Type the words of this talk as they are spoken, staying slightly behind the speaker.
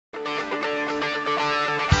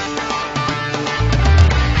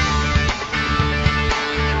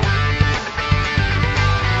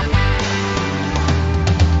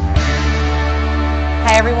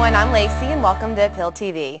everyone, I'm Lacey and welcome to Appeal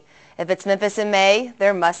TV. If it's Memphis in May,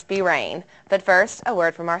 there must be rain. But first, a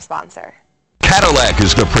word from our sponsor. Cadillac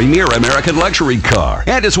is the premier American luxury car,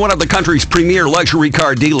 and as one of the country's premier luxury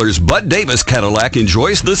car dealers, Bud Davis Cadillac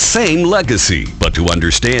enjoys the same legacy. But to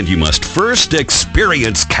understand, you must first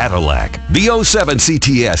experience Cadillac. The 07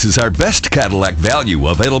 CTS is our best Cadillac value,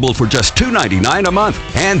 available for just $299 a month,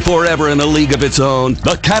 and forever in a league of its own.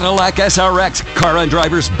 The Cadillac SRX, Car and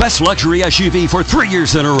Driver's best luxury SUV for 3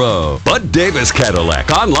 years in a row. Bud Davis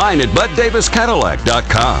Cadillac, online at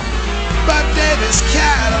buddaviscadillac.com. Bud Davis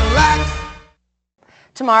Cadillac.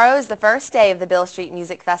 Tomorrow is the first day of the Beale Street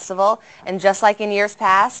Music Festival, and just like in years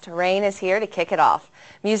past, rain is here to kick it off.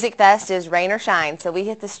 Musicfest is rain or shine, so we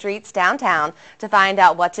hit the streets downtown to find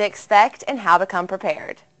out what to expect and how to come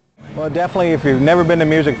prepared. Well, definitely, if you've never been to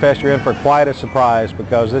Musicfest, you're in for quite a surprise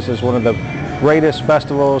because this is one of the greatest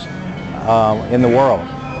festivals in the world.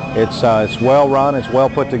 It's well run, it's well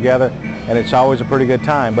put together, and it's always a pretty good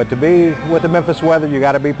time. But to be with the Memphis weather, you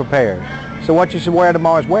got to be prepared. So what you should wear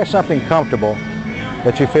tomorrow is wear something comfortable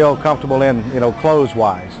that you feel comfortable in,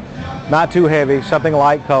 clothes-wise. Not too heavy, something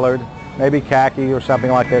light-colored, maybe khaki or something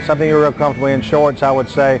like that. Something you're real comfortable in. Shorts, I would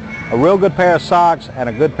say. A real good pair of socks and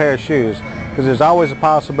a good pair of shoes, because there's always a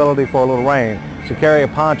possibility for a little rain. So carry a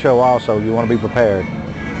poncho also. You want to be prepared.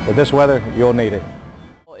 With this weather, you'll need it.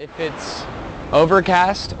 If it's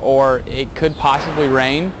overcast or it could possibly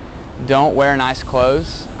rain, don't wear nice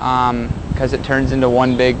clothes because it turns into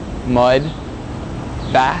one big mud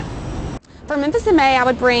bath. For Memphis in May, I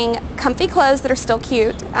would bring comfy clothes that are still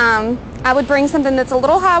cute. I would bring something that's a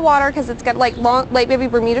little high water because it's got like maybe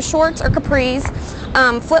Bermuda shorts or capris,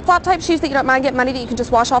 flip-flop type shoes that you don't mind getting muddy that you can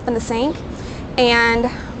just wash off in the sink.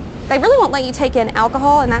 And they really won't let you take in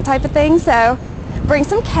alcohol and that type of thing, so bring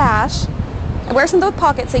some cash. And wear something with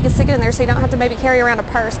pockets so you can stick it in there so you don't have to maybe carry around a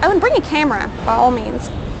purse. Oh, and bring a camera, by all means.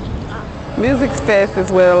 Musicfest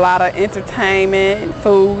is with a lot of entertainment,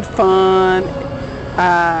 food, fun,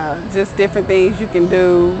 just different things you can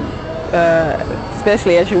do,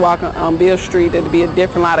 especially as you walk on Beale Street. It'll be a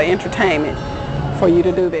different lot of entertainment for you to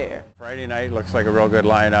do there. Friday night looks like a real good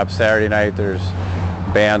lineup. Saturday night there's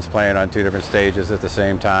bands playing on 2 different stages at the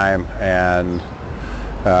same time, and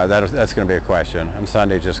that's going to be a question. And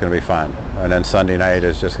Sunday's just going to be fun. And then Sunday night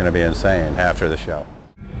is just going to be insane after the show.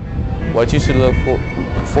 What you should look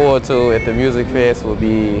forward to at the Musicfest will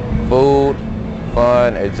be food,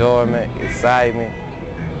 fun, enjoyment, excitement,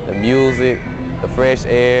 the music, the fresh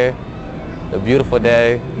air, the beautiful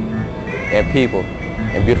day, and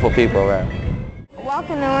beautiful people around.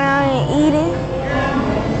 Walking around and eating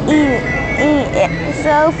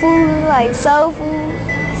soul food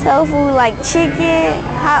like chicken,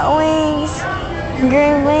 hot wings,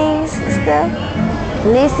 green beans and stuff.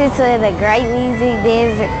 Listen to the great music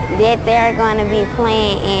that they're going to be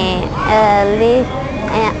playing and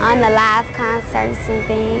on the live concerts and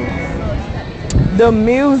things. The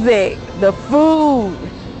music, the food,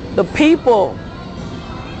 the people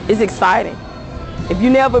is exciting. If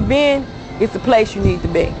you've never been, it's the place you need to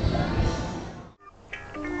be.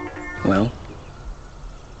 Well?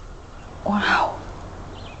 Wow.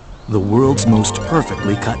 The world's most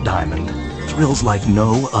perfectly cut diamond. Thrills like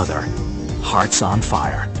no other. Hearts on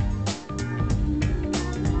fire.